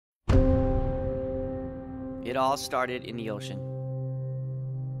It all started in the ocean.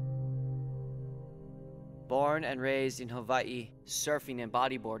 Born and raised in Hawaii, surfing and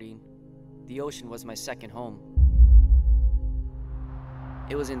bodyboarding, the ocean was my second home.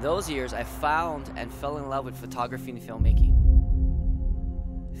 It was in those years I found and fell in love with photography and filmmaking.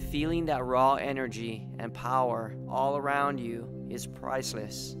 Feeling that raw energy and power all around you is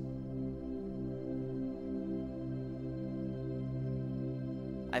priceless.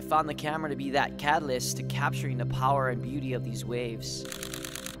 I found the camera to be that catalyst to capturing the power and beauty of these waves.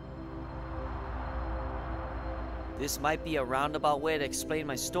 This might be a roundabout way to explain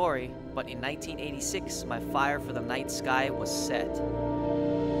my story, but in 1986, my fire for the night sky was set.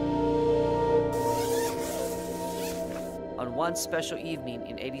 On one special evening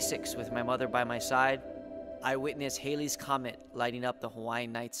in '86 with my mother by my side, I witnessed Halley's Comet lighting up the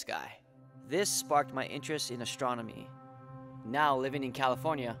Hawaiian night sky. This sparked my interest in astronomy. Now living in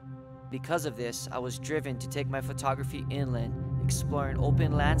California, because of this, I was driven to take my photography inland, exploring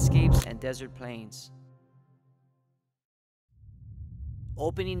open landscapes and desert plains.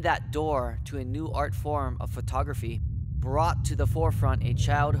 Opening that door to a new art form of photography brought to the forefront a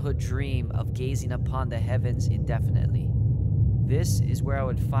childhood dream of gazing upon the heavens indefinitely. This is where I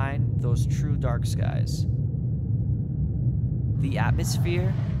would find those true dark skies. The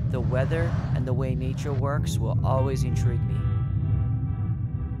atmosphere, the weather, and the way nature works will always intrigue me.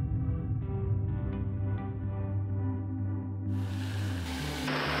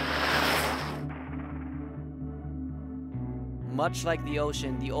 Much like the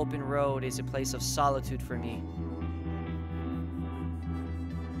ocean, the open road is a place of solitude for me.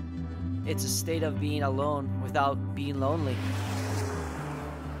 It's a state of being alone without being lonely.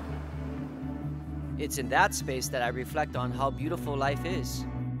 It's in that space that I reflect on how beautiful life is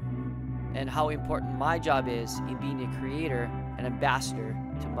and how important my job is in being a creator and ambassador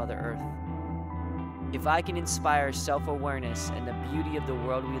to Mother Earth. If I can inspire self-awareness and the beauty of the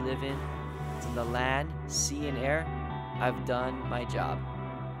world we live in, from the land, sea, and air, I've done my job.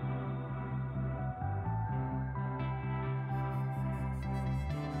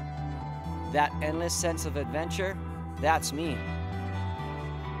 That endless sense of adventure, that's me.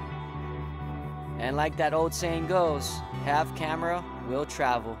 And like that old saying goes, have camera, will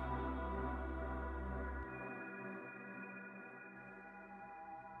travel.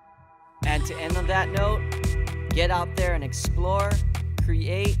 And to end on that note, get out there and explore,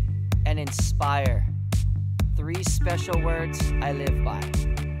 create, and inspire. 3 special words I live by.